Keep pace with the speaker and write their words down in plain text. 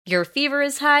Your fever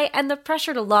is high, and the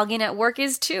pressure to log in at work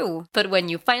is too. But when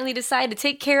you finally decide to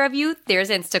take care of you, there's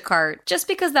Instacart. Just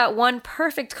because that one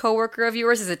perfect coworker of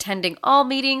yours is attending all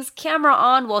meetings, camera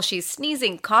on while she's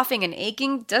sneezing, coughing, and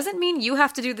aching, doesn't mean you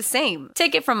have to do the same.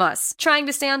 Take it from us. Trying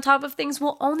to stay on top of things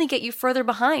will only get you further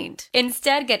behind.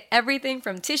 Instead, get everything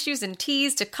from tissues and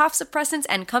teas to cough suppressants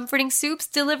and comforting soups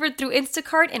delivered through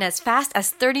Instacart in as fast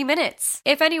as 30 minutes.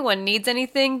 If anyone needs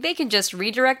anything, they can just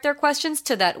redirect their questions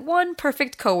to that one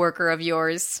perfect coworker of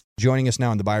yours. Joining us now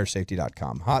on the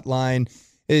BuyerSafety.com hotline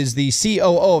is the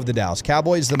COO of the Dallas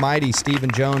Cowboys, the mighty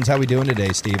Stephen Jones. How we doing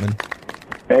today, Stephen?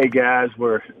 Hey, guys.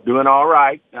 We're doing all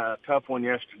right. Tough one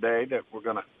yesterday that we're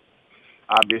going to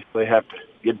obviously have to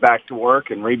get back to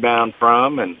work and rebound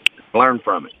from and learn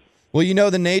from it. Well, you know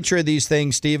the nature of these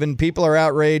things, Stephen. People are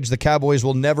outraged. The Cowboys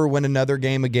will never win another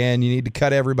game again. You need to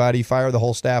cut everybody, fire the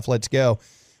whole staff, let's go.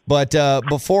 But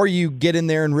before you get in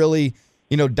there and really,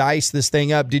 dice this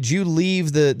thing up, did you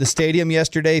leave the stadium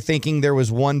yesterday thinking there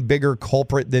was one bigger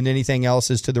culprit than anything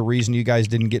else as to the reason you guys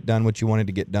didn't get done what you wanted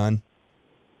to get done?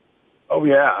 Oh,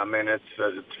 yeah. I mean, it's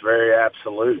very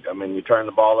absolute. I mean, you turn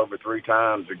the ball over 3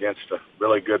 times against a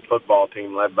really good football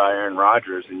team led by Aaron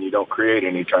Rodgers, and you don't create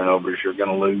any turnovers, you're going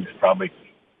to lose probably.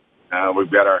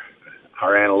 We've got our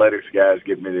analytics guys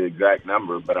give me the exact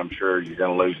number, but I'm sure you're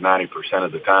going to lose 90%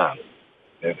 of the time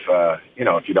if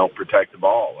you don't protect the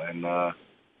ball. And,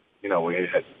 we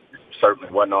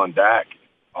certainly wasn't on Dak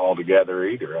altogether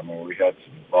either. I mean, we had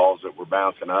some balls that were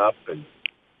bouncing up, and,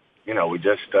 we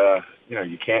just,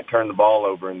 you can't turn the ball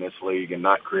over in this league and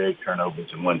not create turnovers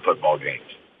and win football games.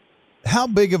 How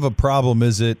big of a problem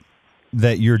is it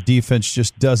that your defense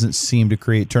just doesn't seem to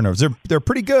create turnovers? They're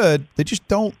pretty good. They just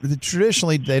don't.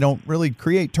 Traditionally, they don't really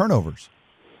create turnovers.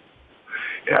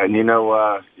 Yeah, and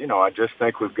I just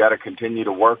think we've got to continue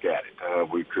to work at it.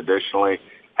 We traditionally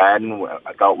hadn't.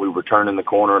 I thought we were turning the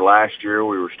corner last year.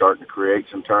 We were starting to create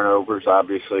some turnovers.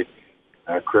 Obviously,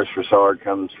 Chris Broussard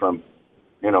comes from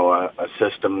a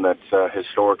system that's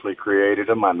historically created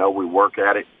them. I know we work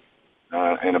at it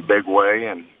in a big way,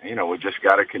 and, we just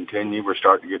got to continue. We're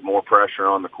starting to get more pressure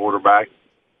on the quarterback.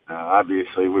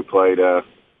 Obviously, we played, a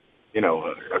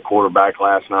quarterback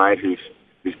last night who's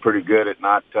pretty good at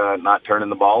not turning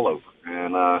the ball over.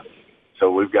 And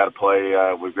so we've got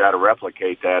to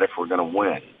replicate that if we're going to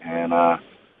win. And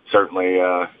certainly,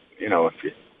 if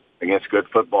you against good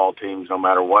football teams, no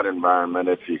matter what environment,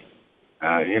 if you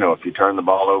turn the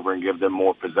ball over and give them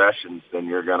more possessions, then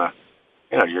you're gonna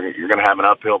have an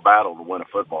uphill battle to win a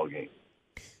football game.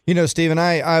 Stephen,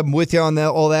 I'm with you on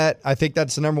all that. I think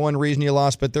that's the number one reason you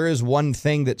lost, but there is one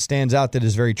thing that stands out that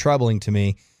is very troubling to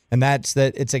me, and that's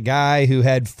that it's a guy who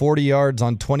had 40 yards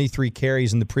on 23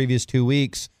 carries in the previous 2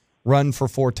 weeks, run for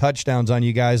 4 touchdowns on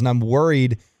you guys, and I'm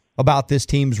worried about this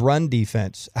team's run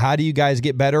defense. How do you guys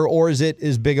get better, or is it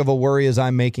as big of a worry as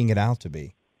I'm making it out to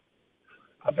be?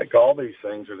 I think all these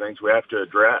things are things we have to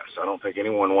address. I don't think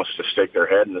anyone wants to stick their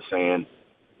head in the sand,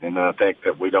 and I think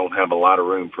that we don't have a lot of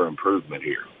room for improvement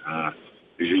here. As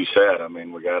you said, I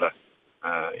mean, we got to,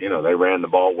 they ran the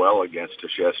ball well against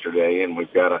us yesterday, and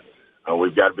we've got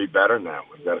to be better now.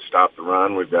 We've got to stop the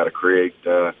run. We've got to create,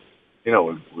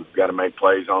 we've got to make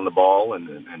plays on the ball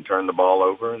and turn the ball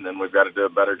over, and then we've got to do a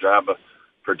better job of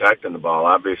protecting the ball.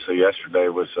 Obviously, yesterday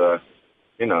was,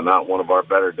 not one of our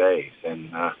better days,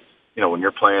 and when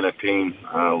you're playing a team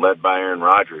led by Aaron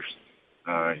Rodgers,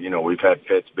 we've had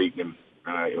Fitz beating him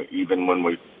even when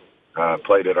we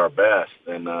played at our best,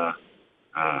 then,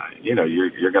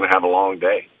 you're going to have a long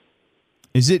day.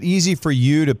 Is it easy for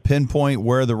you to pinpoint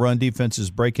where the run defense is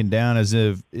breaking down? Is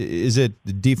it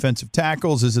the defensive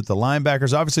tackles? Is it the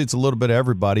linebackers? Obviously, it's a little bit of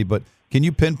everybody, but can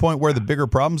you pinpoint where the bigger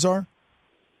problems are?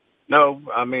 No,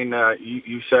 I mean,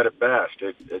 you said it best.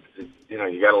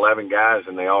 You got 11 guys,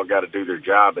 and they all got to do their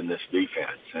job in this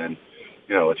defense. And,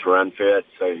 it's run fit.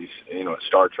 So, it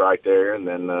starts right there. And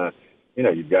then,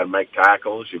 you've got to make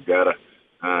tackles. You've got to,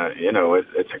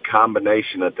 it's a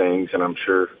combination of things. And I'm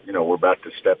sure, we're about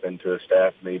to step into a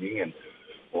staff meeting, and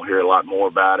we'll hear a lot more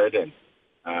about it. And,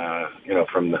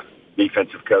 from the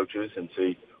defensive coaches and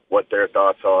see what their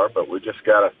thoughts are. But we just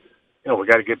got to, we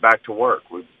got to get back to work.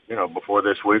 Before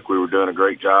this week, we were doing a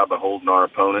great job of holding our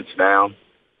opponents down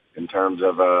in terms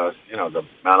of, the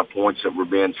amount of points that were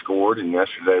being scored. And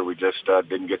yesterday we just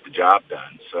didn't get the job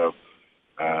done. So,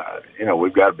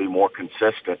 we've got to be more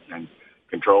consistent and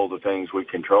control the things we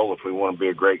control. If we want to be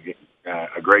a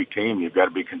great team, you've got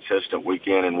to be consistent week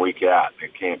in and week out.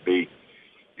 It can't be,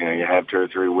 you have 2 or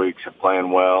 3 weeks of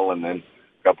playing well, and then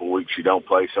a couple of weeks you don't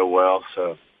play so well.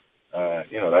 So,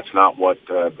 that's not what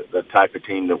the type of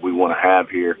team that we want to have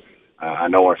here I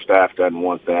know our staff doesn't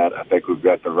want that. I think we've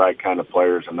got the right kind of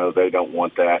players. I know they don't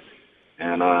want that.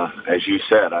 And as you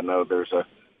said, I know there's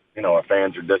our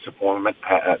fans are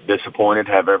disappointed,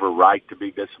 have every right to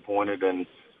be disappointed in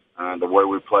the way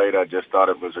we played. I just thought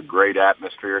it was a great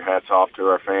atmosphere. Hats off to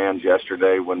our fans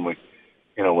yesterday when we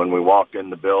walked in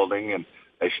the building and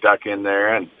they stuck in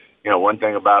there. And, one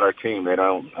thing about our team, they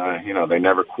don't, they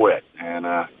never quit. And,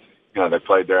 they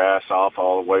played their ass off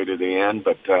all the way to the end.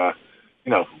 But,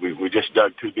 we just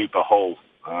dug too deep a hole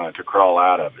to crawl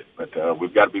out of it. But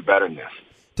we've got to be better than this.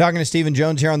 Talking to Stephen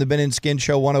Jones here on the Ben and Skin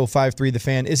Show, 105.3 The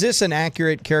Fan. Is this an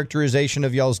accurate characterization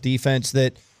of y'all's defense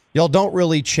that y'all don't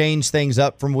really change things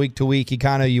up from week to week?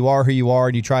 You are who you are,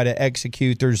 and you try to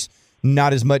execute. There's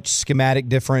not as much schematic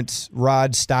difference.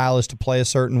 Rod's style is to play a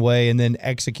certain way and then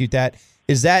execute that.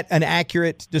 Is that an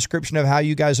accurate description of how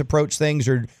you guys approach things,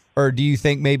 or do you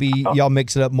think maybe y'all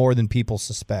mix it up more than people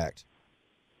suspect?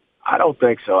 I don't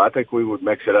think so. I think we would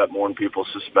mix it up more than people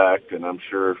suspect, and I'm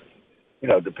sure –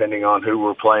 depending on who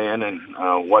we're playing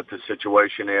and what the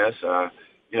situation is,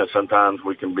 sometimes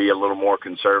we can be a little more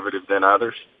conservative than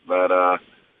others. But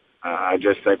I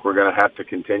just think we're going to have to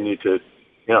continue to,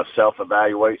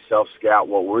 self-evaluate, self-scout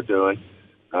what we're doing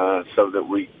so that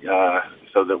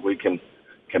we can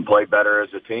play better as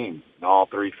a team in all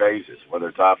three phases, whether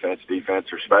it's offense, defense,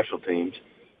 or special teams.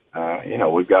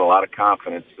 We've got a lot of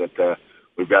confidence that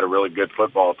we've got a really good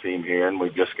football team here, and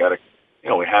we've just got to,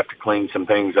 we have to clean some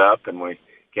things up, and we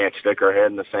can't stick our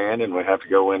head in the sand, and we have to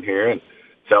go in here and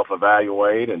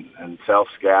self-evaluate and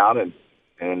self-scout and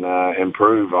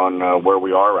improve on where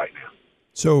we are right now.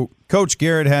 So Coach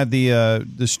Garrett had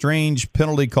the strange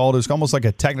penalty called. It was almost like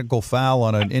a technical foul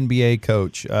on an NBA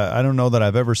coach. I don't know that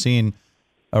I've ever seen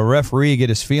a referee get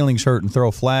his feelings hurt and throw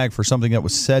a flag for something that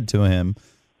was said to him.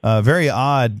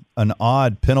 An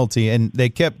odd penalty, and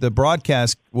the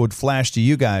broadcast would flash to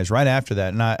you guys right after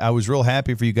that, and I was real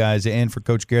happy for you guys and for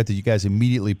Coach Garrett that you guys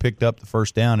immediately picked up the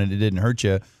first down and it didn't hurt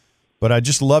you. But I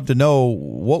just love to know,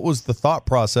 what was the thought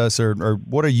process, or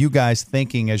what are you guys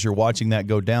thinking as you're watching that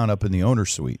go down up in the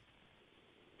owner's suite?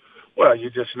 Well, you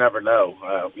just never know.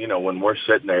 When we're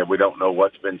sitting there, we don't know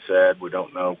what's been said. We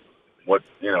don't know what,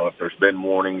 if there's been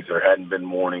warnings or hadn't been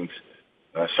warnings.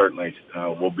 Certainly,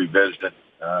 we'll be visiting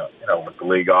with the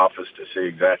league office to see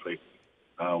exactly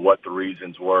what the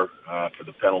reasons were for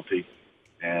the penalty,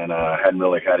 and hadn't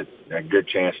really had a good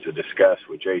chance to discuss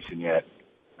with Jason yet,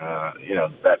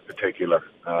 that particular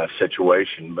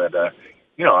situation. But,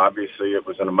 obviously it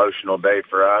was an emotional day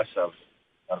for us. It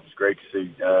was great to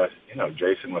see,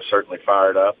 Jason was certainly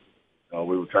fired up.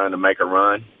 We were trying to make a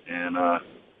run, and,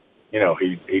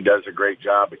 he does a great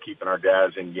job of keeping our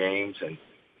guys in games and,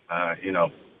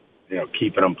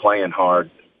 keeping them playing hard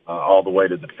all the way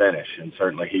to the finish. And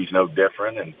certainly he's no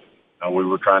different. And we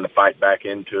were trying to fight back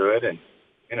into it. And,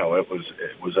 it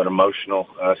was an emotional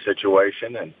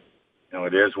situation. And,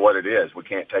 it is what it is. We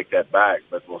can't take that back,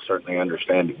 but we'll certainly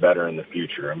understand it better in the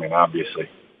future. I mean, obviously,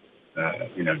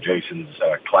 Jason's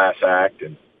class act,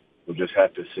 and we'll just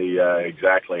have to see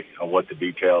exactly what the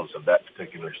details of that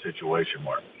particular situation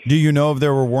were. Do you know if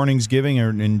there were warnings given,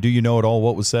 and do you know at all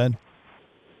what was said?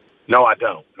 No, I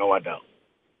don't.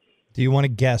 Do you want to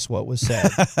guess what was said?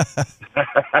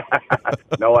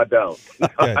 No, I don't.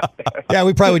 Good. Yeah,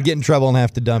 we probably would get in trouble and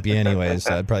have to dump you anyways.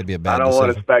 So that'd probably be a bad decision. I don't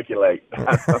want to speculate.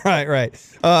 Right.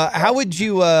 How would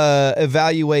you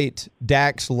evaluate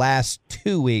Dak's last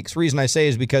 2 weeks? The reason I say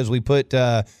is because we built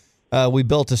a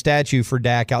statue for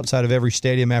Dak outside of every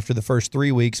stadium after the first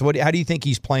 3 weeks. How do you think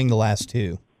he's playing the last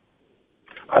two?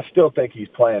 I still think he's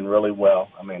playing really well.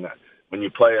 I mean, when you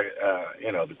play,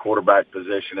 the quarterback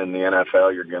position in the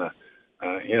NFL,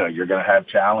 you're gonna have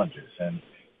challenges. And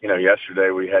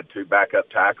yesterday we had two backup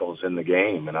tackles in the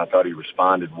game, and I thought he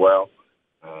responded well.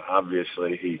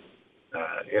 Obviously, he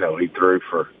threw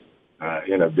for,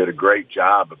 did a great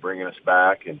job of bringing us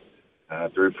back and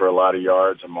threw for a lot of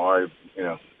yards. Amari,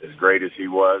 as great as he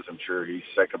was, I'm sure he's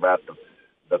sick about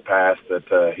the pass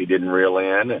that he didn't reel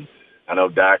in. And I know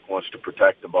Dak wants to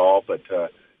protect the ball, but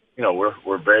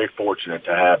we're very fortunate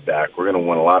to have Dak. We're going to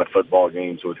win a lot of football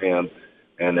games with him.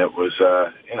 And it was,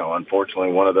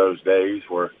 unfortunately one of those days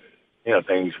where,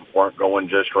 things weren't going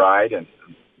just right.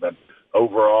 But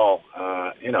overall,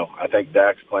 I think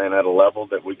Dak's playing at a level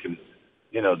that we can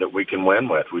win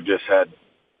with. We just had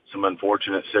some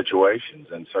unfortunate situations,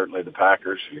 and certainly the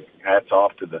Packers, hats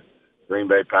off to the Green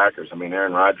Bay Packers. I mean,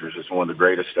 Aaron Rodgers is one of the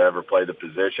greatest to ever play the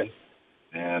position.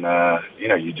 And,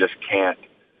 you just can't,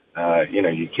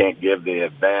 you can't give the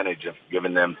advantage of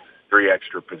giving them 3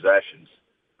 extra possessions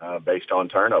based on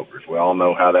turnovers. We all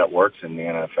know how that works in the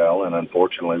NFL, and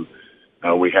unfortunately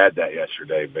we had that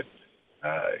yesterday. But,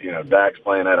 Dak's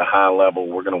playing at a high level.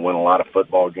 We're going to win a lot of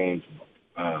football games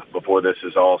before this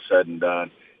is all said and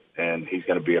done, and he's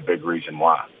going to be a big reason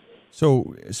why.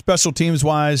 So special teams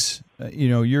wise,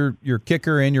 your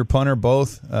kicker and your punter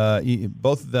both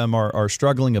of them are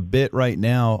struggling a bit right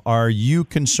now. Are you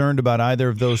concerned about either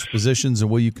of those positions,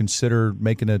 and will you consider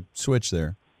making a switch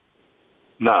there?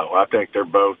 No, I think they're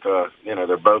both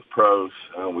they're both pros.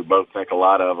 We both think a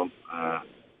lot of them.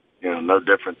 No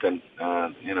different than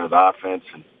the offense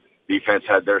and defense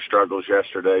had their struggles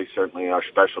yesterday. Certainly, our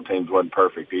special teams wasn't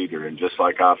perfect either, and just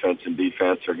like offense and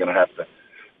defense are going to have to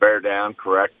bear down,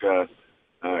 correct the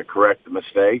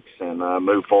mistakes, and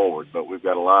move forward. But we've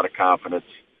got a lot of confidence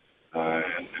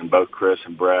in both Chris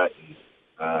and Brett,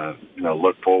 and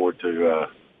look forward to.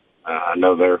 I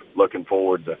know they're looking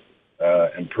forward to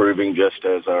improving, just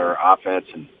as our offense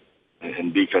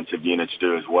and defensive units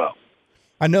do as well.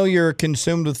 I know you're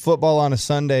consumed with football on a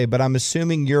Sunday, but I'm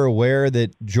assuming you're aware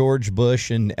that George Bush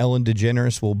and Ellen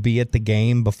DeGeneres will be at the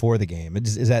game before the game.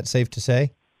 Is that safe to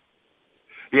say?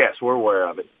 Yes, we're aware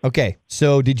of it. Okay,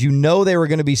 so did you know they were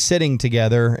going to be sitting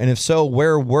together? And if so,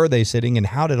 where were they sitting, and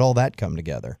how did all that come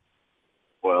together?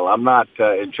 Well, I'm not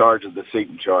in charge of the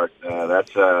seating chart.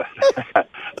 That's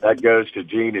that goes to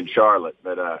Gene and Charlotte.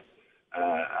 But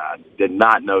I did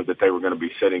not know that they were going to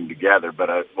be sitting together. But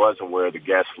I was aware of the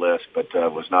guest list, but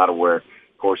was not aware.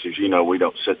 Of course, as you know, we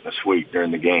don't sit in the suite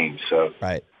during the game. So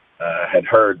right. Had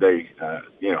heard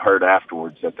heard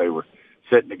afterwards that they were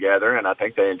sitting together, and I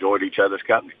think they enjoyed each other's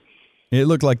company. It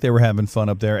looked like they were having fun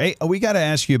up there. Hey, we got to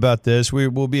ask you about this.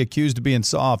 We'll be accused of being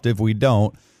soft if we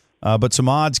don't. But some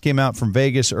odds came out from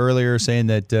Vegas earlier saying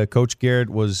that Coach Garrett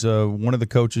was one of the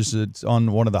coaches that's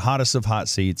on one of the hottest of hot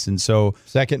seats. And so,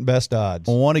 second best odds.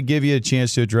 I want to give you a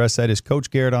chance to address that. Is Coach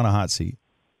Garrett on a hot seat?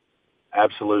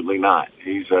 Absolutely not.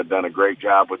 He's done a great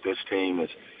job with this team. As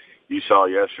you saw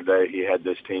yesterday, he had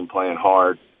this team playing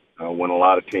hard. When a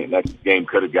lot of teams, that game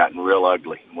could have gotten real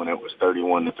ugly when it was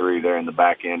 31-3 there in the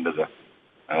back end of the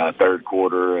third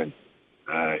quarter. And,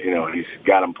 he's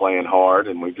got them playing hard,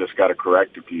 and we've just got to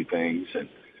correct a few things. And,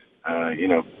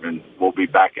 and we'll be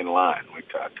back in line.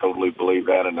 I totally believe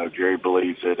that. I know Jerry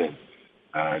believes it.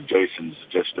 And Jason's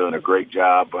just doing a great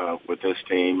job with this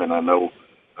team. And I know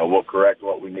we'll correct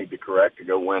what we need to correct to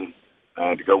go win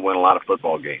a lot of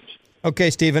football games.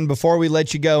 Okay, Stephen, before we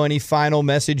let you go, any final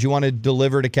message you want to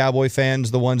deliver to Cowboy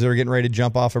fans, the ones that are getting ready to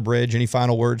jump off a bridge? Any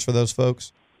final words for those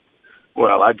folks?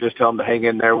 Well, I just tell them to hang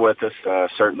in there with us.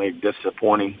 Certainly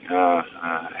disappointing.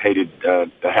 Hated to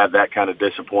have that kind of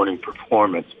disappointing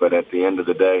performance, but at the end of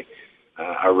the day,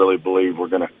 I really believe we're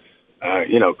going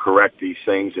to, correct these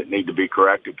things that need to be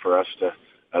corrected for us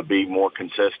to be more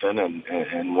consistent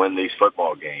and win these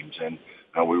football games. And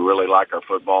we really like our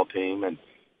football team, and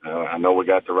I know we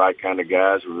got the right kind of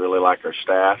guys. We really like our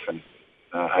staff, and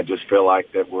I just feel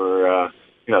like that we're,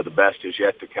 the best is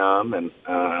yet to come, and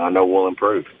I know we'll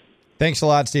improve. Thanks a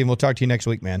lot, Stephen. We'll talk to you next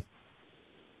week, man.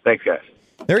 Thanks, guys.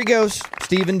 There he goes,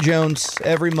 Stephen Jones,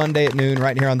 every Monday at noon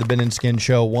right here on the Ben and Skin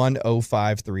Show,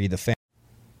 105.3 The Fan.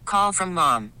 Call from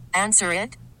mom. Answer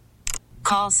it.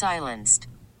 Call silenced.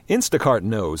 Instacart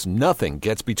knows nothing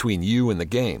gets between you and the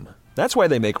game. That's why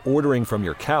they make ordering from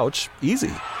your couch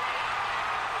easy.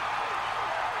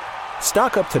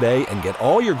 Stock up today and get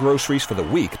all your groceries for the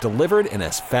week delivered in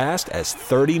as fast as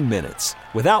 30 minutes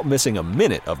without missing a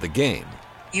minute of the game.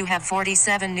 You have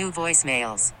 47 new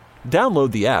voicemails.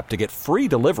 Download the app to get free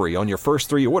delivery on your first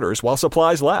 3 orders while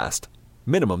supplies last.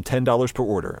 Minimum $10 per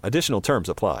order. Additional terms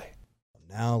apply.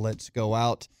 Now let's go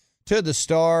out to the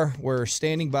Star. We're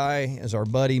standing by as our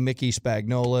buddy Mickey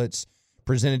Spagnola. It's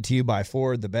presented to you by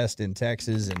Ford, the best in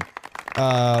Texas. And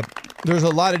there's a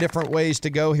lot of different ways to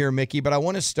go here, Mickey, but I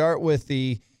want to start with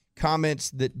the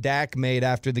comments that Dak made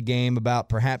after the game about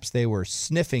perhaps they were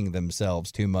sniffing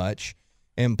themselves too much,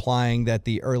 implying that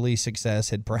the early success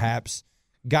had perhaps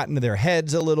gotten to their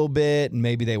heads a little bit and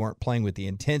maybe they weren't playing with the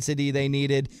intensity they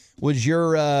needed. Was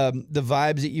your the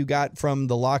vibes that you got from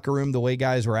the locker room, the way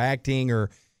guys were acting, or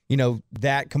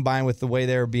that combined with the way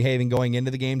they were behaving going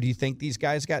into the game, do you think these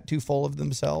guys got too full of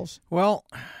themselves? Well,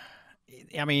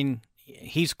 I mean,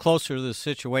 he's closer to the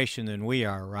situation than we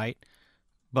are, right?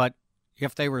 But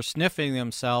if they were sniffing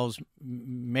themselves,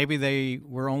 maybe they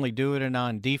were only doing it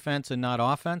on defense and not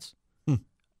offense.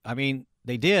 I mean,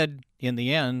 they did, in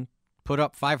the end, put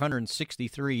up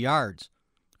 563 yards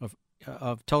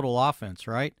of total offense,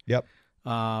 right? Yep.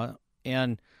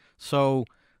 And so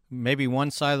maybe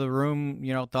one side of the room,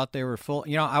 thought they were full.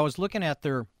 I was looking at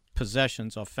their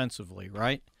possessions offensively,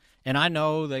 right? And I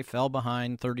know they fell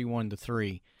behind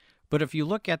 31-3. But if you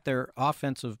look at their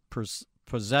offensive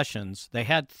possessions, they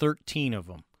had 13 of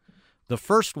them. The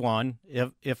first one,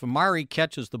 if Amari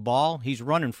catches the ball, he's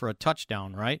running for a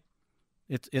touchdown, right?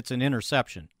 It's an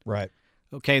interception. Right.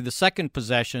 Okay, the second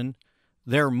possession,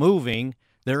 they're moving,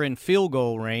 they're in field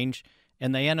goal range,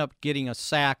 and they end up getting a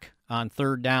sack on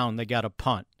third down. They got a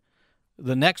punt.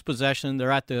 The next possession,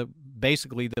 they're at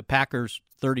basically the Packers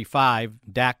 35.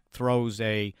 Dak throws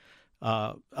a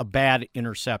bad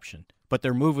interception, but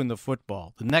they're moving the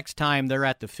football. The next time, they're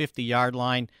at the 50-yard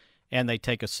line, and they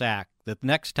take a sack. The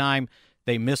next time,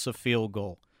 they miss a field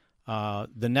goal.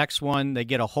 The next one, they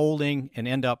get a holding and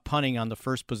end up punting on the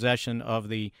first possession of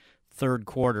the third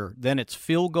quarter. Then it's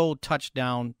field goal,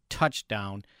 touchdown,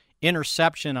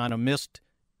 interception on a missed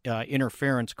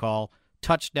interference call,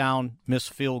 touchdown,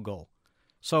 missed field goal.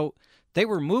 So they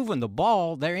were moving the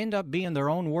ball. They end up being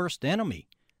their own worst enemy,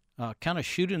 kind of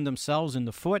shooting themselves in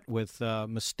the foot with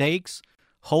mistakes,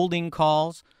 holding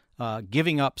calls,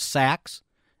 giving up sacks.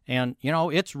 And,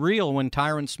 it's real when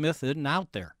Tyron Smith isn't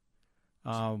out there.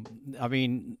 I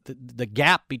mean, the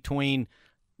gap between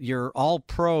your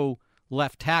all-pro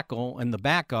left tackle and the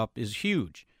backup is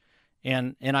huge.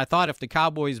 And I thought if the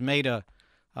Cowboys made a,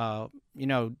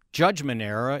 judgment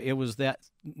error, it was that,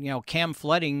 Cam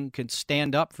Fletting could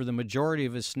stand up for the majority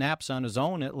of his snaps on his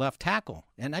own at left tackle.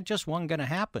 And that just wasn't going to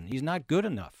happen. He's not good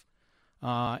enough.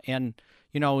 It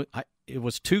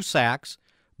was 2 sacks,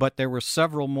 but there were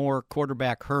several more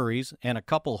quarterback hurries and a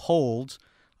couple holds.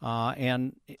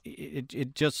 And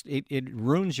it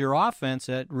ruins your offense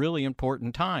at really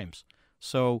important times.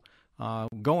 So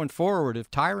going forward, if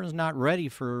Tyron's not ready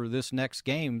for this next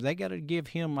game, they got to give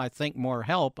him, I think, more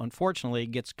help. Unfortunately,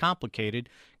 it gets complicated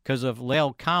because of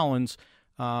La'el Collins,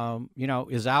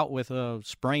 is out with a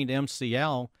sprained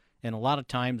MCL, and a lot of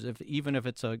times, even if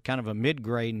it's a kind of a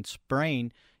mid-grade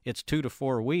sprain, it's 2 to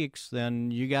 4 weeks.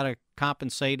 Then you got to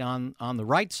compensate on the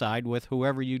right side with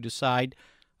whoever you decide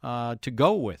to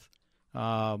go with.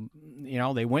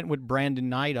 They went with Brandon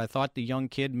Knight. I thought the young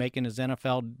kid making his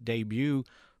NFL debut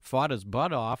fought his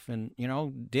butt off and,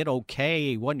 did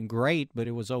okay. He wasn't great, but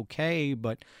it was okay.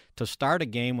 But to start a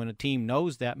game when a team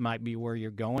knows that might be where you're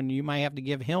going, you might have to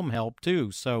give him help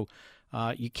too. So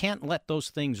you can't let those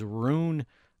things ruin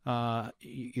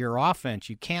your offense.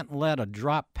 You can't let a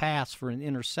drop pass for an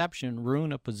interception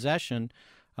ruin a possession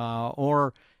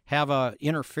or have a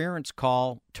interference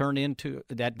call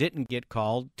that didn't get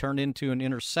called, turn into an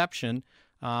interception,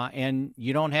 and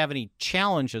you don't have any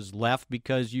challenges left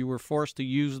because you were forced to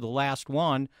use the last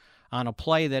one on a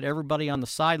play that everybody on the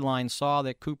sideline saw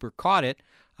that Cooper caught it,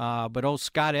 but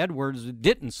Scott Edwards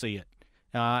didn't see it,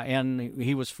 and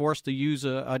he was forced to use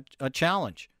a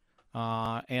challenge.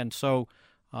 And so,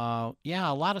 a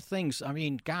lot of things. I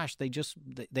mean, gosh,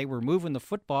 they were moving the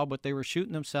football, but they were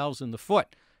shooting themselves in the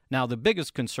foot. Now, the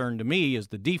biggest concern to me is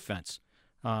the defense.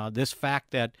 This fact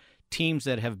that teams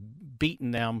that have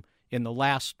beaten them in the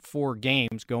last 4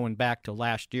 games, going back to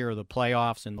last year, the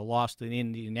playoffs and the loss to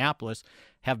Indianapolis,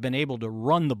 have been able to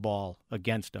run the ball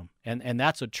against them. And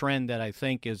that's a trend that I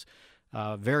think is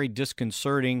very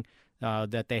disconcerting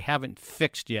that they haven't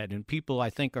fixed yet. And people, I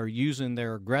think, are using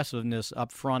their aggressiveness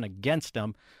up front against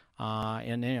them.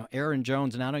 Aaron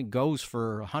Jones not only goes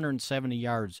for 170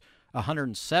 yards,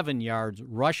 107 yards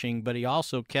rushing, but he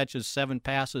also catches 7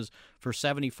 passes for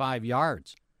 75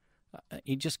 yards.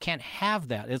 You just can't have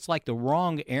that. It's like the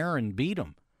wrong Aaron beat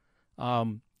him.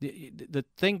 The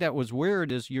thing that was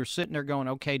weird is you're sitting there going,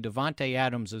 okay, Devontae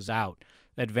Adams is out.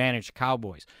 Advantage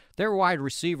Cowboys. Their wide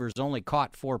receivers only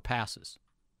caught 4 passes.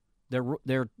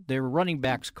 Their running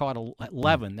backs caught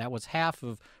 11. That was half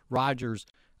of Rodgers'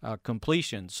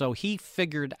 completion. So he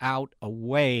figured out a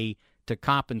way to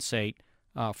compensate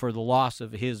for the loss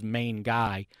of his main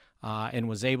guy and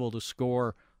was able to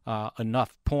score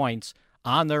enough points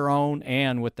on their own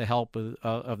and with the help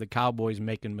of the Cowboys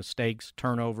making mistakes,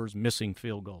 turnovers, missing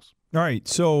field goals. All right,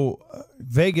 so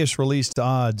Vegas released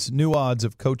new odds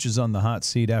of coaches on the hot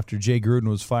seat after Jay Gruden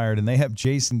was fired, and they have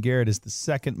Jason Garrett as the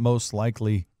second most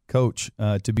likely coach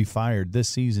to be fired this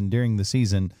season during the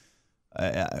season.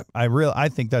 I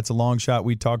think that's a long shot.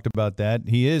 We talked about that.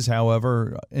 He is,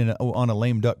 however, on a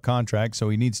lame duck contract, so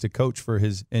he needs to coach for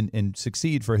his and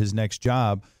succeed for his next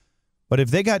job. But if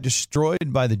they got destroyed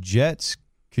by the Jets,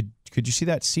 could you see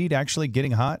that seat actually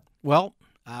getting hot? Well,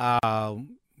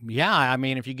 yeah. I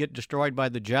mean, if you get destroyed by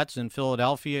the Jets in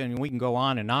Philadelphia, and we can go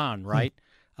on and on, right?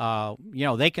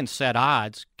 They can set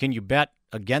odds. Can you bet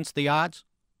against the odds?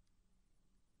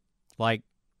 Like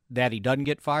that he doesn't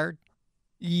get fired?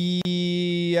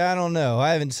 Yeah, I don't know.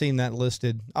 I haven't seen that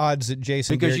listed. Odds that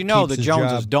Jason because Garrett the keeps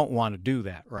Joneses his job. don't want to do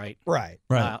that, right? Right.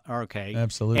 Okay.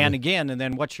 Absolutely. And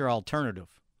then what's your alternative?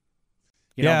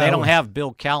 They don't have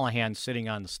Bill Callahan sitting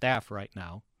on the staff right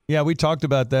now. Yeah, we talked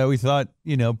about that. We thought,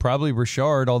 probably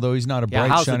Richard, although he's not a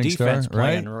bright how's shining the defense star,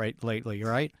 right? playing lately,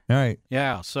 right? All right.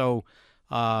 Yeah, so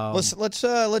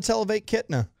Let's elevate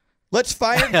Kitna. Let's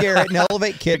fire Garrett and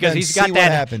elevate Kitna because and see what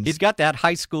happens. He's got that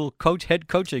high school head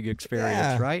coaching experience,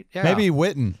 Yeah. right? Yeah. Maybe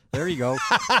Witten. There you go.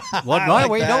 Well, no,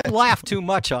 wait, don't laugh too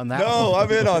much on that. No, one.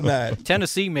 I'm in on that.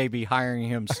 Tennessee may be hiring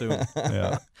him soon.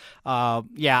 Yeah.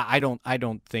 I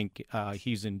don't think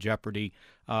he's in jeopardy.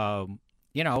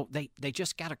 They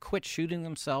just got to quit shooting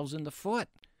themselves in the foot.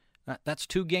 That's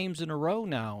 2 games in a row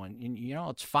now, and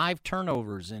it's 5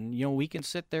 turnovers, and we can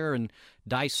sit there and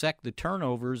dissect the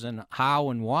turnovers and how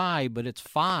and why, but it's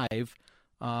 5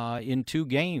 in 2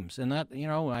 games, and that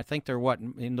I think they're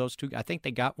in those 2. I think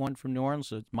they got one from New Orleans,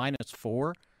 so it's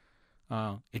 -4.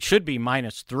 It should be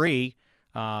 -3.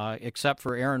 Except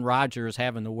for Aaron Rodgers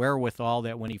having the wherewithal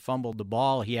that when he fumbled the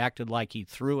ball, he acted like he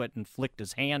threw it and flicked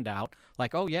his hand out,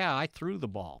 like, oh, yeah, I threw the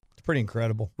ball. It's pretty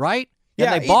incredible. Right?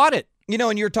 Yeah, And they bought it.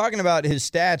 And you're talking about his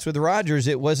stats with Rodgers.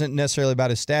 It wasn't necessarily about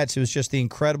his stats. It was just the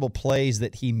incredible plays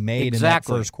that he made in that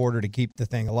first quarter to keep the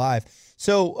thing alive.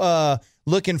 So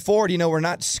looking forward, we're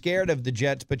not scared of the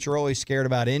Jets, but you're always scared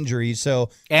about injuries. So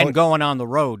going on the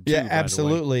road, too. Yeah,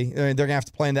 absolutely. They're going to have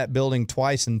to play in that building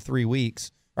twice in 3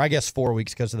 weeks. Or I guess 4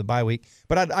 weeks because of the bye week.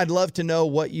 But I'd love to know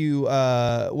what you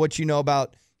know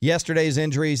about yesterday's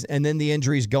injuries and then the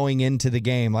injuries going into the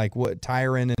game, like what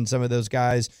Tyron and some of those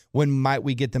guys. When might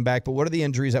we get them back? But what are the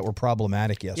injuries that were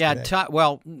problematic yesterday? Yeah,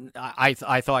 I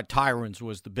thought Tyron's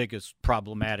was the biggest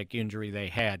problematic injury they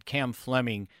had. Cam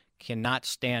Fleming cannot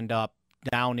stand up,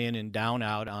 down in and down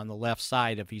out on the left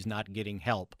side if he's not getting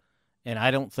help, and I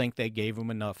don't think they gave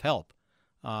him enough help.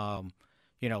 2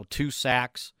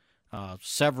 sacks.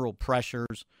 Several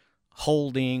pressures,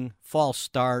 holding, false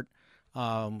start.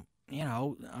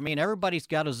 Everybody's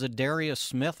got a Zadarius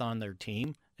Smith on their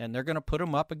team, and they're going to put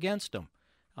him up against him.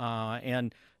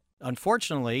 And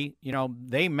unfortunately,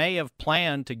 they may have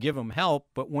planned to give him help,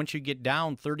 but once you get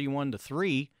down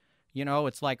 31-3,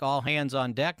 it's like all hands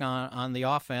on deck on the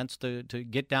offense to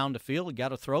get down the field. You got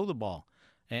to throw the ball,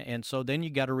 and so then you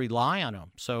got to rely on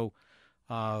him. So.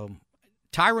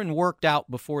 Tyron worked out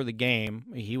before the game.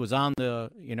 He was on the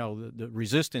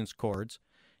resistance cords,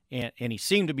 and he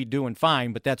seemed to be doing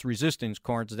fine, but that's resistance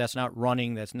cords. That's not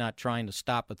running. That's not trying to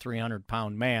stop a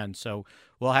 300-pound man. So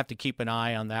we'll have to keep an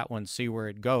eye on that one, see where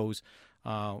it goes.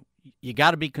 You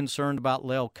got to be concerned about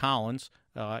La'el Collins.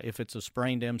 If it's a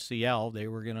sprained MCL, they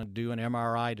were going to do an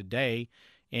MRI today,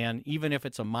 and even if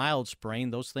it's a mild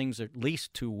sprain, those things are at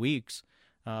least 2 weeks.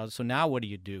 So now what do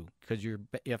you do? Because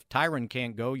if Tyron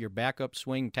can't go, your backup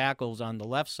swing tackles on the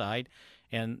left side,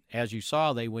 and as you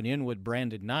saw, they went in with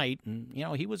Brandon Knight, and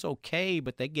he was okay,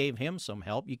 but they gave him some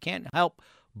help. You can't help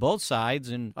both sides,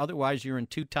 and otherwise you're in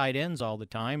 2 tight ends all the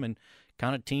time, and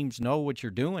kind of teams know what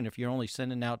you're doing if you're only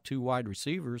sending out 2 wide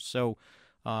receivers. So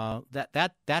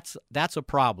that's a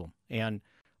problem, and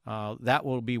that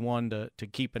will be one to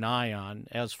keep an eye on.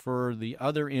 As for the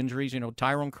other injuries,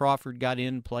 Tyrone Crawford got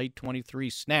in, played 23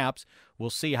 snaps. We'll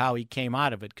see how he came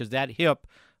out of it, because that hip,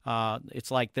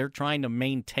 it's like they're trying to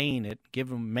maintain it,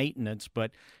 give him maintenance, but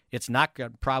it's not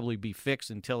going to probably be fixed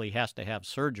until he has to have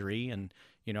surgery. And,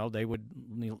 they would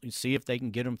see if they can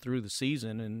get him through the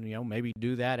season and, maybe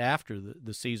do that after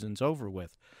the season's over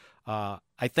with.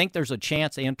 I think there's a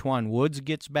chance Antoine Woods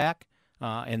gets back.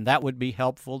 And that would be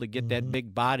helpful to get that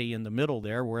big body in the middle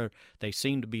there where they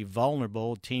seem to be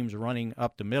vulnerable, teams running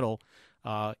up the middle.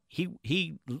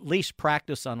 He at least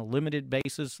practiced on a limited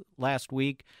basis last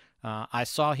week. I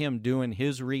saw him doing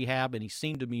his rehab, and he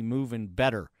seemed to be moving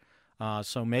better.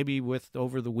 So maybe with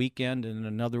over the weekend and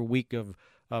another week of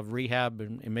rehab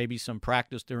and maybe some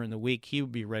practice during the week, he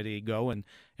would be ready to go. And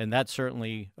that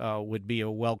certainly would be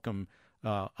a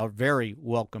very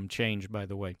welcome change, by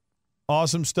the way.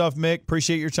 Awesome stuff, Mick.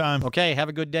 Appreciate your time. Okay, have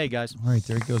a good day, guys. All right,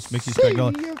 there he goes, Mickey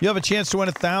Spagnola. You have a chance to win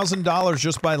 $1,000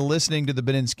 just by listening to the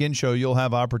Ben and Skin Show. You'll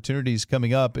have opportunities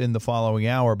coming up in the following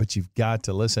hour, but you've got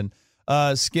to listen.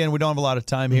 Skin, we don't have a lot of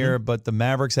time here, but the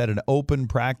Mavericks had an open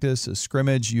practice, a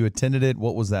scrimmage. You attended it.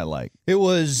 What was that like? It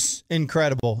was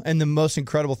incredible. And the most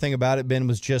incredible thing about it, Ben,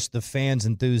 was just the fans'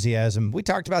 enthusiasm. We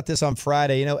talked about this on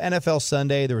Friday. NFL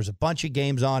Sunday, there was a bunch of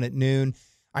games on at noon.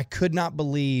 I could not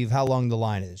believe how long the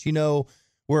line is.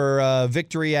 Where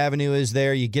Victory Avenue is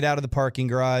there, you get out of the parking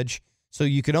garage, so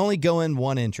you could only go in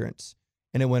one entrance.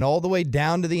 And it went all the way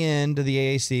down to the end of the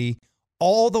AAC,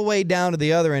 all the way down to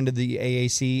the other end of the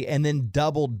AAC, and then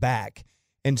doubled back.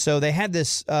 And so they had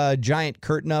this giant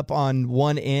curtain up on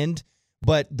one end,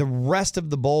 but the rest of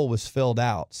the bowl was filled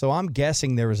out. So I'm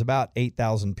guessing there was about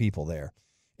 8,000 people there.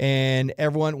 And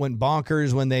everyone went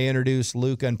bonkers when they introduced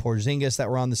Luka and Porzingis that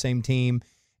were on the same team.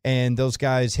 and those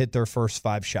guys hit their first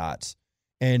 5 shots,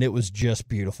 and it was just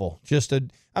beautiful.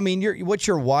 What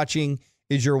you're watching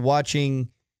is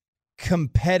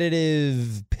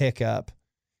competitive pickup,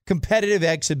 competitive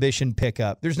exhibition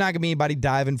pickup. There's not going to be anybody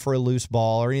diving for a loose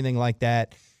ball or anything like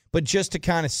that, but just to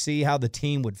kind of see how the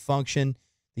team would function.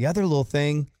 The other little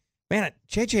thing, man,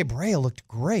 J.J. Barea looked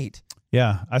great.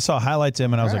 Yeah, I saw highlights of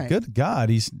him, and I was like, good God,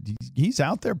 he's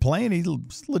out there playing. He's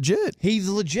legit. He's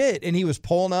legit, and he was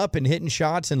pulling up and hitting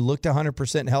shots and looked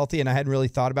 100% healthy, and I hadn't really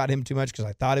thought about him too much because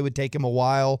I thought it would take him a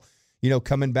while,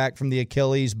 coming back from the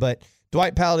Achilles. But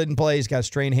Dwight Powell didn't play. He's got a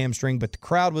strained hamstring, but the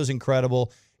crowd was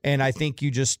incredible, and I think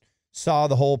you just saw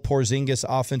the whole Porzingis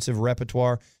offensive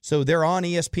repertoire. So they're on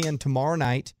ESPN tomorrow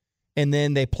night, and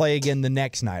then they play again the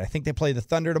next night. I think they play the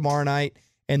Thunder tomorrow night,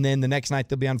 and then the next night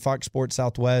they'll be on Fox Sports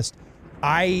Southwest.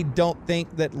 I don't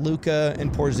think that Luka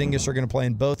and Porzingis are going to play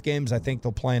in both games. I think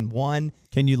they'll play in one.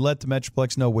 Can you let the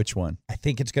Metroplex know which one? I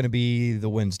think it's going to be the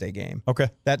Wednesday game. Okay.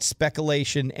 That's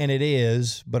speculation, and it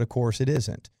is, but of course it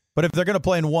isn't. But if they're going to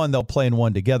play in one, they'll play in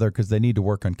one together because they need to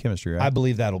work on chemistry, right? I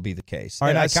believe that'll be the case. All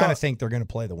right, and I kind of think they're going to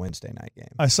play the Wednesday night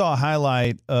game. I saw a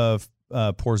highlight of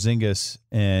Porzingis,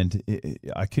 and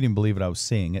I couldn't even believe what I was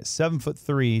seeing. At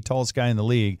 7'3", tallest guy in the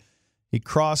league, he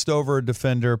crossed over a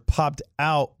defender, popped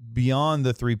out beyond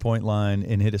the three-point line,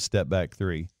 and hit a step-back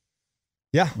three.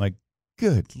 Yeah. Like,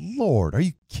 good Lord, are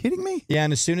you kidding me? Yeah,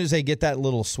 and as soon as they get that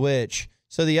little switch.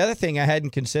 So the other thing I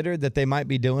hadn't considered that they might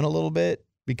be doing a little bit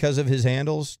because of his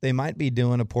handles, they might be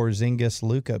doing a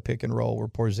Porzingis-Luka pick and roll where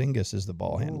Porzingis is the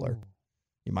ball handler.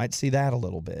 You might see that a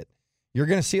little bit. You're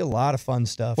going to see a lot of fun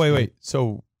stuff. Wait.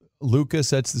 So Luka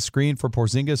sets the screen for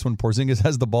Porzingis when Porzingis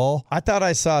has the ball? I thought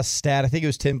I saw a stat. I think it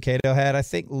was Tim Cato had. I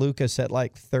think Luka set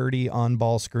like 30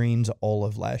 on-ball screens all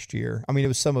of last year. I mean, it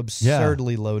was some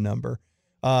absurdly low number.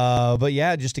 But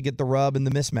yeah, just to get the rub and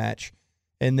the mismatch.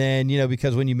 And then,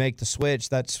 because when you make the switch,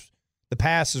 the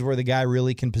pass is where the guy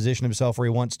really can position himself where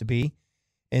he wants to be.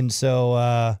 And so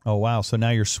oh, wow. So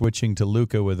now you're switching to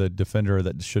Luka with a defender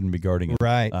that shouldn't be guarding him.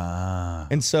 Right.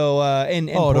 And so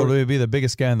it'll be the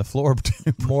biggest guy on the floor.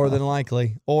 More than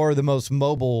likely. Or the most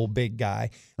mobile big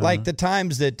guy. Like the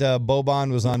times that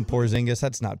Boban was on Porzingis,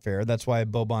 that's not fair. That's why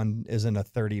Boban isn't a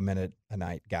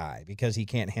 30-minute-a-night guy, because he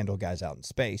can't handle guys out in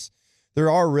space. There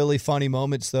are really funny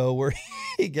moments, though, where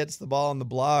he gets the ball on the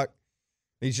block.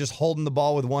 He's just holding the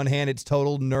ball with one hand. It's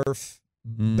total Nerf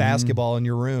basketball in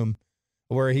your room,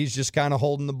 where he's just kind of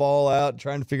holding the ball out,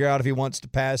 trying to figure out if he wants to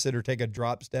pass it or take a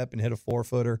drop step and hit a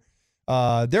 4-footer.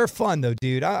 They're fun, though,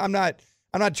 dude. I'm not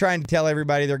trying to tell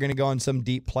everybody they're going to go on some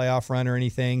deep playoff run or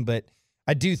anything, but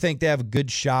I do think they have a good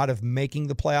shot of making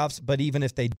the playoffs. But even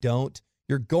if they don't,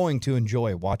 you're going to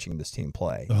enjoy watching this team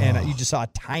play. And you just saw a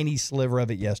tiny sliver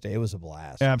of it yesterday. It was a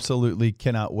blast. Absolutely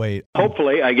cannot wait.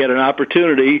 Hopefully I get an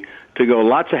opportunity to go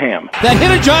lots of ham. That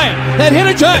hit a giant!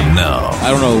 And now, I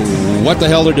don't know what the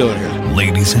hell they're doing here.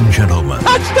 ladies and gentlemen,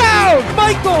 Touchdown!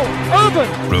 Michael Irvin!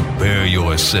 prepare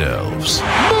yourselves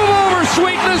Move over,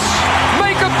 sweetness!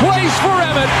 Make a place for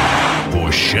Emmett!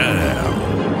 for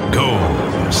Sham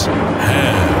Goes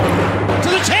Ham. To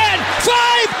the 10!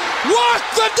 5! Walk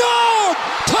the dog!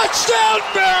 Touchdown,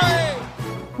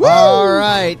 Barry! All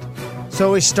right.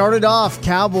 So we started off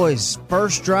Cowboys'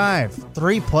 first drive,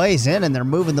 3 plays in, and they're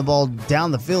moving the ball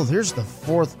down the field. Here's the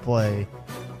 4th play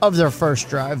of their first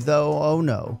drive, though. Oh,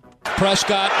 no.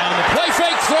 Prescott on the play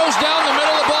fake, throws down the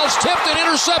middle. The ball's tipped and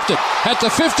intercepted at the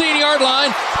 15-yard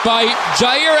line by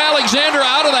Jair Alexander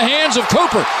out of the hands of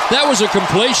Cooper. That was a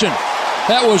completion.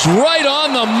 That was right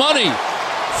on the money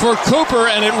for Cooper,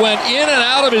 and it went in and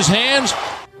out of his hands.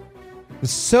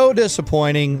 So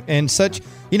disappointing, and such,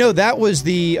 that was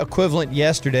the equivalent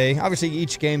yesterday. Obviously,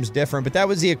 each game's different, but that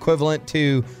was the equivalent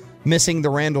to missing the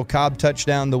Randall Cobb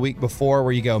touchdown the week before,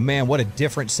 where you go, man, what a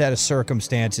different set of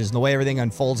circumstances, and the way everything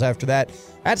unfolds after that.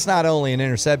 That's not only an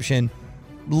interception,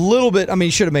 little bit, he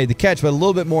should have made the catch, but a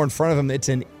little bit more in front of him. It's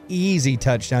an easy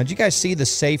touchdown. Did you guys see the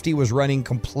safety was running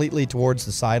completely towards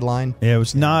the sideline? Yeah, it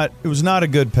was not a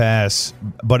good pass,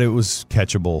 but it was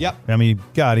catchable. Yep.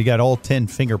 God, he got all 10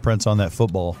 fingerprints on that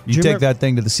football. You take that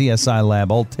thing to the CSI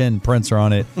lab, all 10 prints are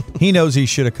on it. He knows he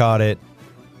should have caught it,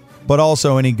 but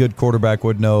also any good quarterback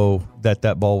would know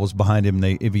that ball was behind him.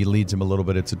 If he leads him a little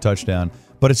bit, it's a touchdown.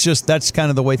 But it's just, that's kind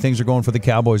of the way things are going for the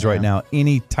Cowboys right now.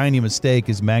 Any tiny mistake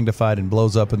is magnified and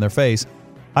blows up in their face.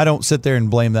 I don't sit there and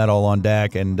blame that all on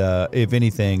Dak, and if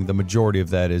anything, the majority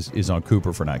of that is on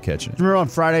Cooper for not catching it. Remember on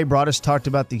Friday, Broadus talked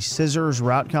about the scissors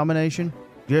route combination?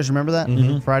 Do you guys remember that?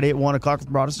 Mm-hmm. Friday at 1 o'clock with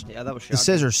Broadus? Yeah, that was shocking. The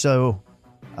scissors, so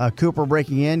Cooper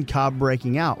breaking in, Cobb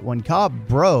breaking out. When Cobb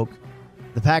broke,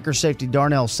 the Packers safety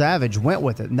Darnell Savage went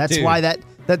with it, and that's why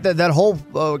That whole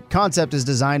concept is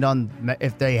designed on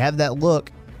if they have that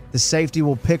look, the safety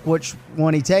will pick which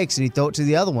one he takes and he throw it to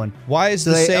the other one. Why is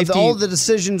the safety? All the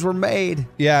decisions were made.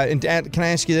 Yeah, and can I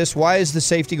ask you this? Why is the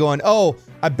safety going, oh,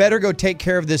 I better go take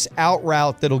care of this out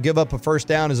route that'll give up a first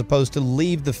down as opposed to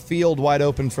leave the field wide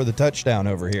open for the touchdown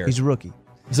over here? He's a rookie.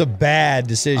 It's a bad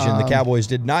decision. The Cowboys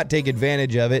did not take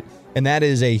advantage of it, and that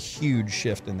is a huge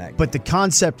shift in that game. But the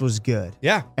concept was good.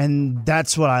 Yeah. And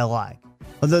that's what I like.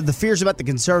 The fears about the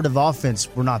conservative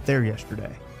offense were not there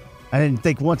yesterday. I didn't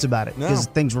think once about it because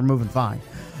things were moving fine.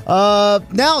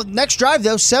 Now, next drive,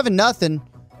 though, 7-0.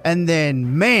 And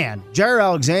then, man, Jair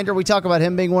Alexander, we talk about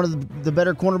him being one of the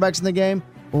better cornerbacks in the game.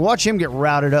 We'll watch him get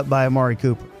routed up by Amari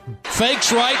Cooper.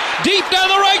 Fakes right, deep down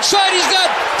the right side. He's got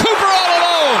Cooper all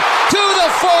alone to the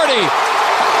 40.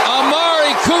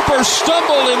 Amari Cooper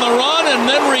stumbled in the run and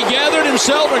then regathered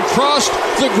himself and crossed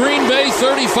the Green Bay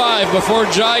 35 before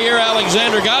Jair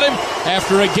Alexander got him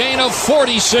after a gain of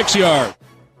 46 yards.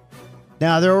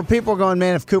 Now, there were people going,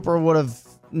 man, if Cooper would have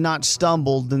not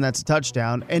stumbled, then that's a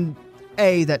touchdown. And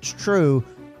A, that's true,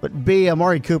 but B,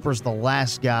 Amari Cooper's the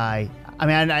last guy. I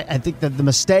mean, I think that the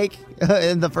mistake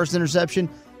in the first interception,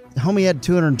 homie had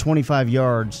 225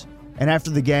 yards, and after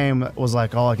the game was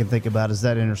like, all I can think about is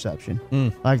that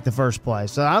interception, like the first play.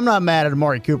 So I'm not mad at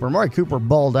Amari Cooper. Amari Cooper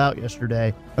balled out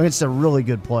yesterday against a really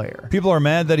good player. People are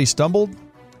mad that he stumbled?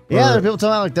 Yeah, there are people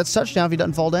telling me, like, that's a touchdown if he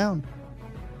doesn't fall down.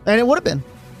 And it would have been.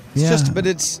 But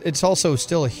it's also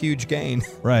still a huge gain.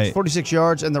 Right. 46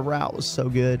 yards, and the route was so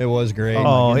good. It was great.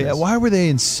 Oh yeah. Why were they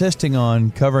insisting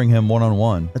on covering him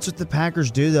one-on-one? That's what the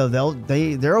Packers do, though.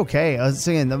 They're okay. I was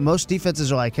saying that most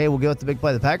defenses are like, hey, we'll go with the big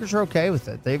play. The Packers are okay with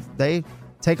it. They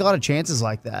take a lot of chances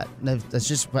like that. That's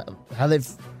just how they've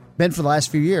been for the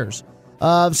last few years.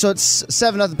 So it's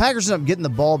 7-0. The Packers end up getting the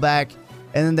ball back,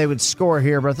 and then they would score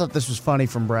here. But I thought this was funny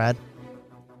from Brad.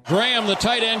 Graham, the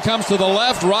tight end, comes to the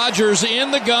left. Rodgers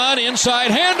in the gun. Inside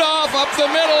handoff up the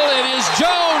middle. It is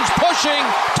Jones pushing.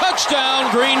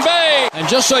 Touchdown, Green Bay. And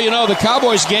just so you know, the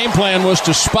Cowboys' game plan was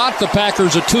to spot the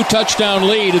Packers a 2-touchdown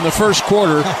lead in the first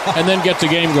quarter and then get the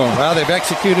game going. Well, they've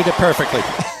executed it perfectly.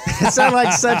 It sounded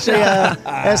like such a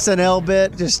SNL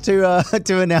bit, just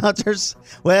two announcers.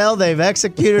 Well, they've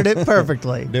executed it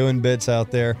perfectly. Doing bits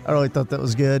out there. I really thought that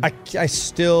was good. I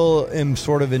still am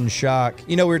sort of in shock.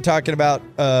 You know, we were talking about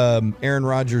Aaron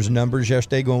Rodgers' numbers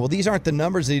yesterday, going, well, these aren't the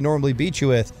numbers that he normally beats you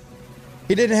with.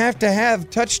 He didn't have to have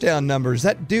touchdown numbers.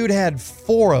 That dude had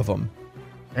 4 of them.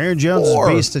 Aaron Jones is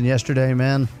beasting yesterday,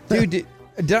 man. Dude,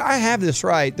 did I have this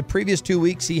right? The previous 2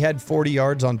 weeks, he had 40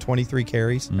 yards on 23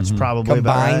 carries. That's probably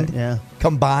combined. About right. Yeah,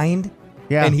 combined.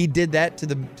 Yeah, and he did that to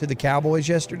the Cowboys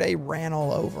yesterday. Ran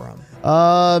all over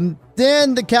them.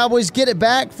 Then the Cowboys get it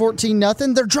back,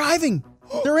 14-0. They're driving.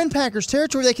 They're in Packers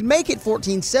territory. They can make it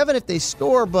 14-7 if they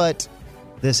score, but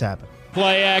this happened.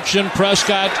 Play action.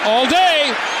 Prescott all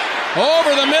day.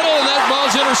 Over the middle, and that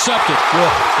ball's intercepted.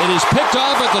 Yeah. It is picked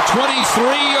off at the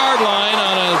 23-yard line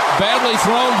on a badly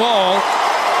thrown ball.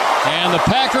 And the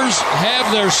Packers have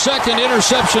their second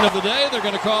interception of the day. They're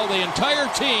going to call the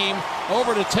entire team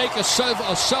over to take a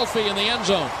selfie in the end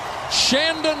zone.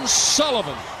 Shandon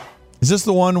Sullivan. Is this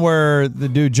the one where the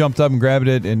dude jumped up and grabbed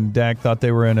it and Dak thought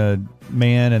they were in a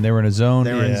man and they were in a zone?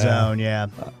 They were in zone, yeah.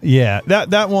 Yeah,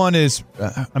 that one is,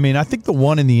 I think the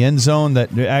one in the end zone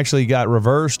that actually got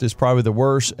reversed is probably the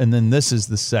worst, and then this is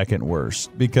the second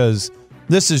worst because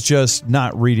this is just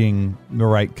not reading the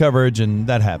right coverage, and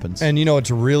that happens. And you know what's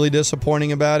really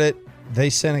disappointing about it? They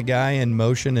sent a guy in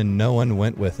motion and no one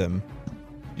went with him.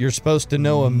 You're supposed to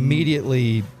know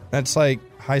immediately. That's like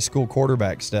high school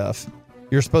quarterback stuff.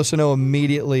 You're supposed to know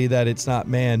immediately that it's not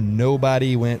man.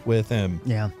 Nobody went with him.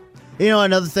 Yeah. You know,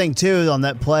 another thing, too, on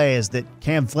that play is that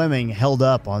Cam Fleming held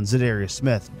up on Zadarius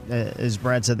Smith. As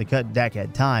Brad said, Dak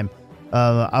had time.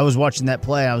 I was watching that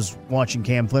play. I was watching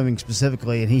Cam Fleming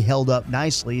specifically, and he held up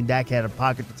nicely, and Dak had a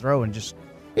pocket to throw and just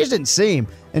didn't see him.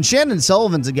 And Shandon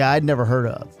Sullivan's a guy I'd never heard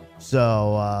of.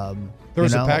 So, there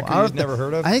was a Packer you'd never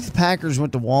heard of? I think the Packers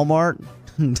went to Walmart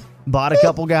and bought a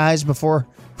couple guys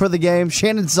for the game.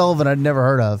 Shandon Sullivan I'd never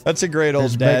heard of. That's a great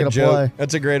old dad joke. Play.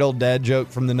 That's a great old dad joke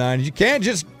from the 90s. You can't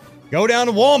just go down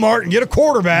to Walmart and get a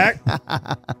quarterback.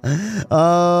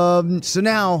 So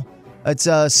now it's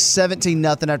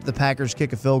 17-0 after the Packers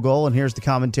kick a field goal, and here's the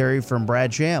commentary from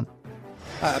Brad Sham.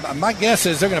 My guess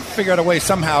is they're going to figure out a way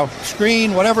somehow,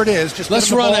 screen, whatever it is. Just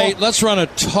let's run a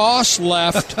toss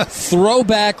left, throw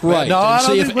back right. No, I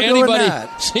don't think we're doing that.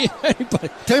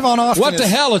 Tavon Austin. What the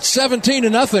hell? It's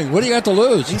 17-0. What do you got to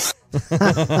lose?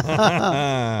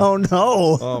 Oh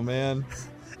no! Oh man!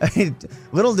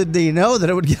 Little did he know that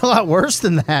it would get a lot worse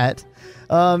than that.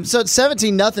 So it's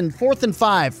 17-0, 4th and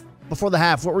 5 before the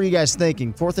half, what were you guys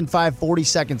thinking? 4th and 5, 40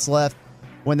 seconds left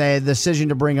when they had the decision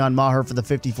to bring on Maher for the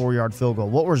 54-yard field goal.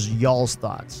 What was y'all's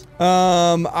thoughts?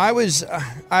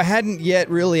 I hadn't yet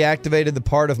really activated the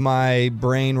part of my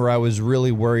brain where I was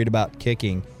really worried about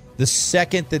kicking. The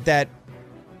second that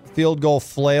field goal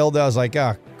flailed, I was like,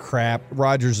 oh, crap,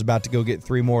 Rodgers is about to go get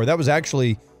 3 more. That was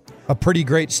actually a pretty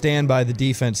great stand by the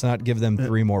defense not to give them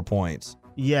 3 more points.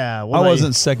 Yeah. I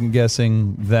wasn't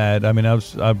second-guessing that. I mean,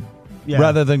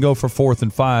 rather than go for 4th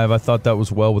and 5, I thought that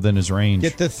was well within his range.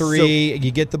 Get the 3,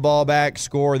 you get the ball back,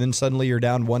 score, and then suddenly you're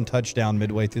down 1 touchdown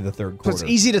midway through the third quarter. So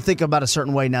it's easy to think about a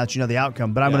certain way now that you know the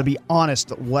outcome, but I'm going to be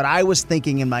honest. What I was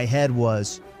thinking in my head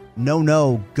was,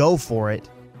 no, go for it.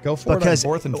 Go for it on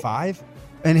 4th and 5?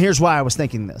 And here's why I was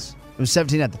thinking this. It was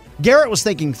 17-0. Garrett was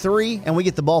thinking 3, and we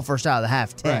get the ball first out of the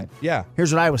half, 10. Right. Yeah.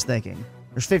 Here's what I was thinking.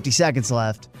 There's 50 seconds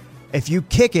left. If you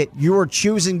kick it, you are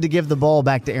choosing to give the ball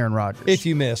back to Aaron Rodgers. If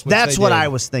you miss. That's what I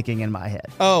was thinking in my head.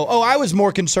 Oh, I was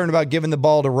more concerned about giving the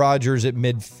ball to Rodgers at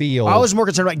midfield. I was more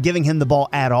concerned about giving him the ball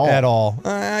at all.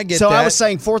 I get that. So I was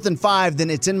saying 4th and 5, then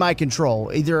it's in my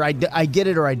control. Either I get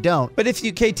it or I don't. But if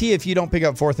you don't pick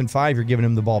up 4th and 5, you're giving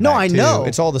him the ball back. No, I know.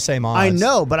 It's all the same odds. I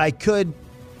know, but I could.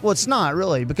 Well, it's not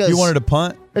really because you wanted to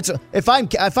punt. If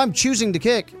I'm choosing to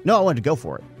kick, no, I wanted to go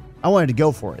for it. I wanted to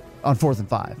go for it on 4th and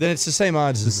 5. Then it's the same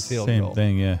odds as the field goal. Same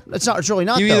thing, yeah. It's not. It's really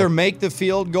not. You though. either make the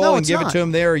field goal and give it to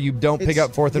him there, or you don't pick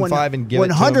up 4th and 5 and give it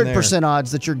to him there. 100%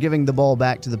 odds that you're giving the ball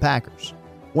back to the Packers.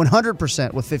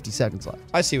 100% with 50 seconds left.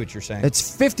 I see what you're saying. It's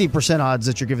 50% odds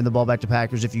that you're giving the ball back to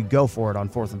Packers if you go for it on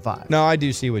 4th and 5. No, I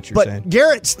do see what you're saying. But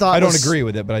Garrett's thought I don't agree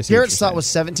with it, but I see Garrett's what you're thought was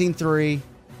 17-3,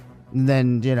 and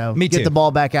then Me get too. the ball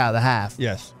back out of the half.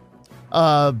 Yes.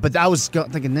 But I was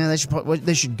thinking,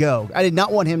 they should go. I did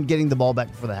not want him getting the ball back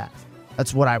before the half.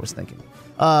 That's what I was thinking.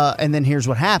 And then here's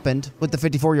what happened with the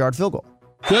 54-yard field goal.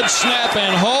 Good snap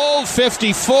and hold.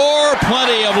 54,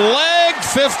 plenty of leg.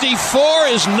 54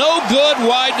 is no good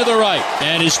wide to the right.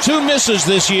 And his 2 misses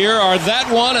this year are that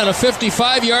one and a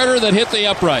 55-yarder that hit the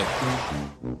upright.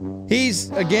 He's,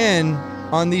 again,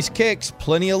 on these kicks,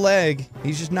 plenty of leg.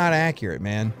 He's just not accurate,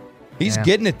 man. He's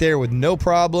getting it there with no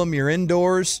problem. You're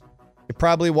indoors. You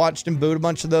probably watched him boot a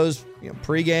bunch of those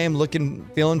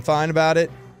pregame, feeling fine about it.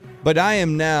 But I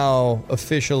am now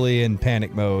officially in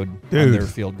panic mode on their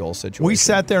field goal situation. We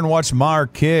sat there and watched Maher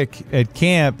kick at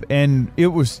camp, and it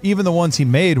was even the ones he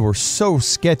made were so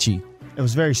sketchy. It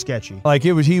was very sketchy. Like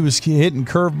he was hitting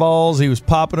curveballs, he was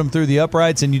popping them through the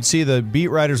uprights, and you'd see the beat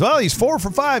writers, "Oh, he's 4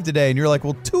 for 5 today," and you're like,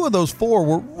 "Well, 2 of those 4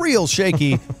 were real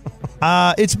shaky."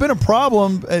 It's been a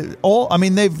problem.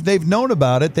 They've known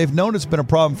about it. They've known it's been a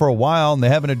problem for a while, and they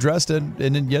haven't addressed it.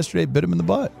 And then yesterday, bit him in the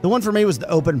butt. The one for me was the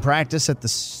open practice at the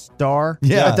Star,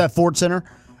 Yeah. at that Ford Center,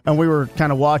 and we were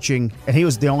kind of watching, and he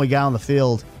was the only guy on the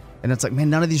field. And it's like, man,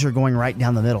 none of these are going right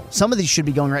down the middle. Some of these should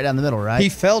be going right down the middle, right? He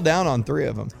fell down on 3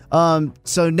 of them.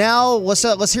 So now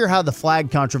let's hear how the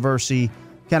flag controversy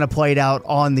kind of played out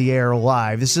on the air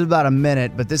live. This is about a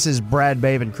minute, but this is Brad,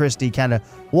 Babe, and Christy kind of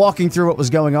walking through what was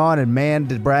going on, and man,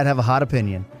 did Brad have a hot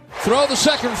opinion. Throw the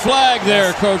second flag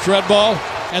there, Coach Redball,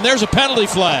 and there's a penalty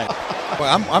flag.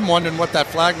 Well, I'm wondering what that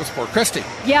flag was for. Christy.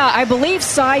 Yeah, I believe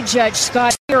side judge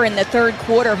Scott here in the third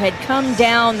quarter had come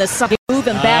down the side,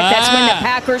 moving back. That's when the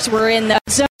Packers were in the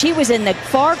zone. He was in the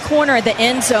far corner of the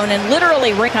end zone and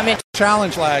literally coming.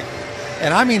 Challenge flag,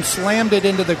 and I mean slammed it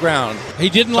into the ground. He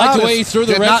didn't like the way he threw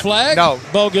the red flag? No.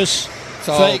 Bogus.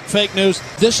 So, Fake news.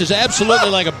 This is absolutely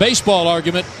like a baseball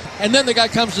argument. And then the guy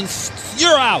comes and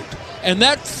you're out. And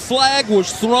that flag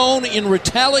was thrown in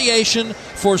retaliation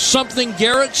for something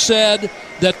Garrett said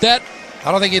that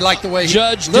I don't think he liked the way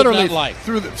judge he literally did not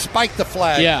like. Spiked the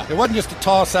flag. Yeah. It wasn't just a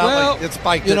toss out. Well, it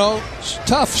spiked it.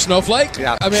 Tough, Snowflake.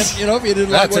 Yeah. I mean, if you didn't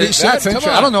like what he said, that's come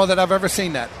interesting. on. I don't know that I've ever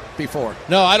seen that before.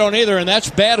 No, I don't either, and that's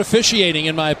bad officiating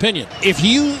in my opinion. If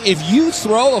you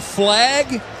throw a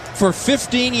flag for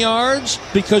 15 yards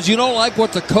because you don't like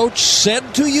what the coach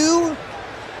said to you,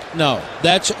 no,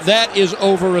 that is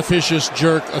over officious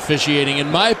jerk officiating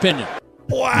in my opinion.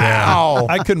 Wow.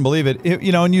 I couldn't believe it.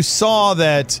 And you saw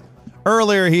that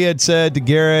earlier he had said to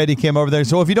Garrett, he came over there,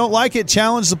 so if you don't like it,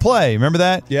 challenge the play. Remember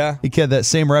that? Yeah. He had that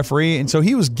same referee, and so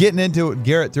he was getting into it with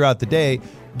Garrett throughout the day.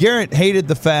 Garrett hated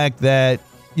the fact that,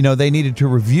 they needed to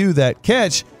review that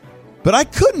catch, but I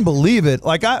couldn't believe it.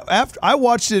 Like, after I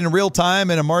watched it in real time,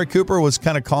 and Amari Cooper was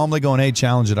kind of calmly going, "Hey,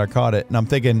 challenge it, I caught it." And I'm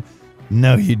thinking,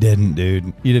 no, you didn't,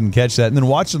 dude. You didn't catch that. And then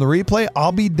watching the replay,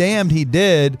 I'll be damned he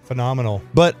did. Phenomenal.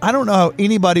 But I don't know how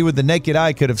anybody with the naked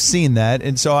eye could have seen that.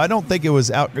 And so I don't think it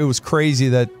was crazy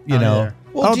that,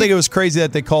 Well, I don't think it was crazy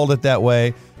that they called it that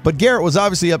way. But Garrett was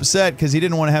obviously upset because he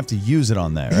didn't want to have to use it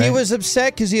on that, right? He was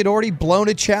upset because he had already blown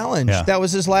a challenge. Yeah. That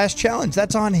was his last challenge.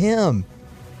 That's on him.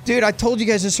 Dude, I told you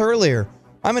guys this earlier.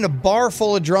 I'm in a bar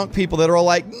full of drunk people that are all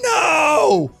like,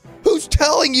 no! Who's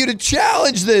telling you to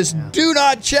challenge this? Yeah. Do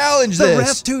not challenge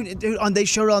this. The ref, dude, they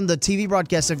showed on the TV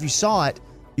broadcast, if you saw it,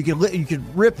 you could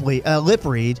lip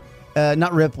read. Then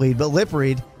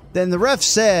the ref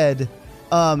said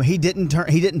he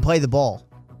didn't play the ball.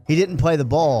 He didn't play the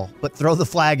ball, but throw the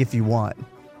flag if you want.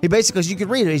 He basically, you could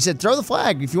read it. He said, throw the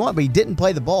flag if you want, but he didn't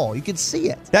play the ball. You could see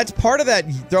it. That's part of that,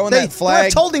 throwing that flag. The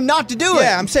ref told him not to do it.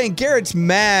 Yeah, I'm saying Garrett's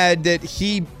mad that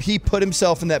he put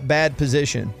himself in that bad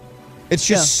position. It's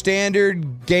just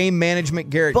standard game management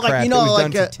Garrett crap that we've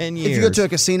done for 10 years. If you go to a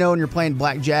casino and you're playing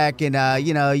blackjack and,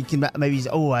 you can maybe,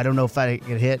 I don't know if I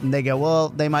get hit. And they go, well,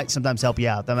 they might sometimes help you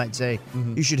out. They might say,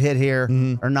 you should hit here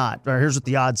or not. Or here's what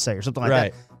the odds say or something like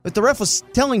that. But the ref was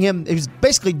telling him, he was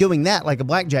basically doing that like a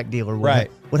blackjack dealer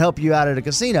would help you out at a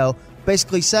casino,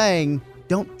 basically saying,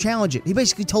 don't challenge it. He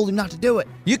basically told him not to do it.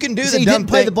 You can do the dumb thing. He didn't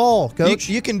play the ball, Coach.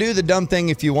 You can do the dumb thing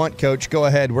if you want, Coach. Go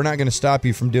ahead. We're not going to stop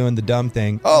you from doing the dumb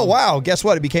thing. Oh, wow. Guess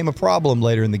what? It became a problem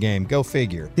later in the game. Go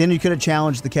figure. Then you could have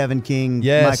challenged the Kevin King,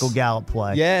 Michael Gallup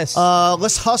play. Yes.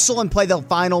 Let's hustle and play the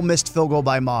final missed field goal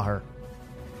by Maher.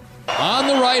 On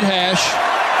the right hash.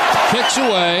 Kicks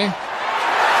away.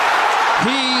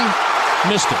 He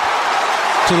missed it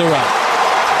to the right.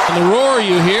 And the roar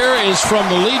you hear is from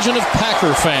the legion of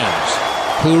Packer fans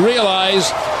who realize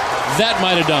that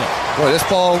might have done it. Boy, this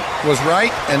ball was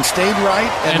right and stayed right,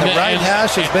 and the right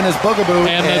hash has been his bugaboo.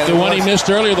 And the one he missed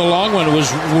earlier, the long one,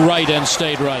 was right and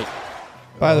stayed right.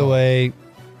 By the way,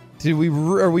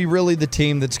 are we really the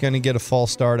team that's going to get a false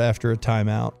start after a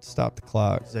timeout? Stop the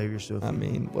clock. Xavier Swift. I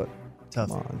mean, what? Tough.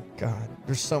 Come on, God.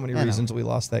 There's so many reasons we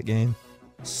lost that game.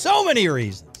 So many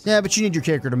reasons. Yeah, but you need your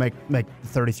kicker to make the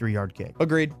 33-yard kick.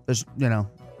 Agreed. There's,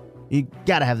 you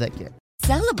got to have that kick.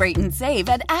 Celebrate and save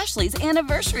at Ashley's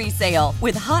Anniversary Sale.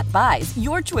 With Hot Buys,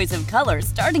 your choice of colors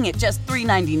starting at just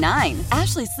 $3.99.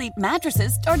 Ashley Sleep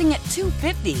mattresses starting at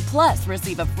 $2.50. Plus,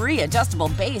 receive a free adjustable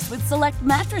base with select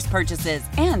mattress purchases.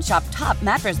 And shop top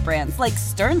mattress brands like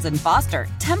Stearns & Foster,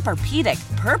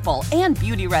 Tempur-Pedic, Purple, and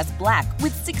Beautyrest Black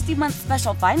with 60-month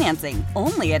special financing.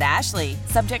 Only at Ashley.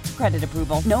 Subject to credit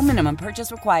approval. No minimum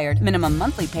purchase required. Minimum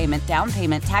monthly payment, down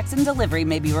payment, tax, and delivery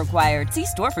may be required. See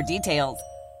store for details.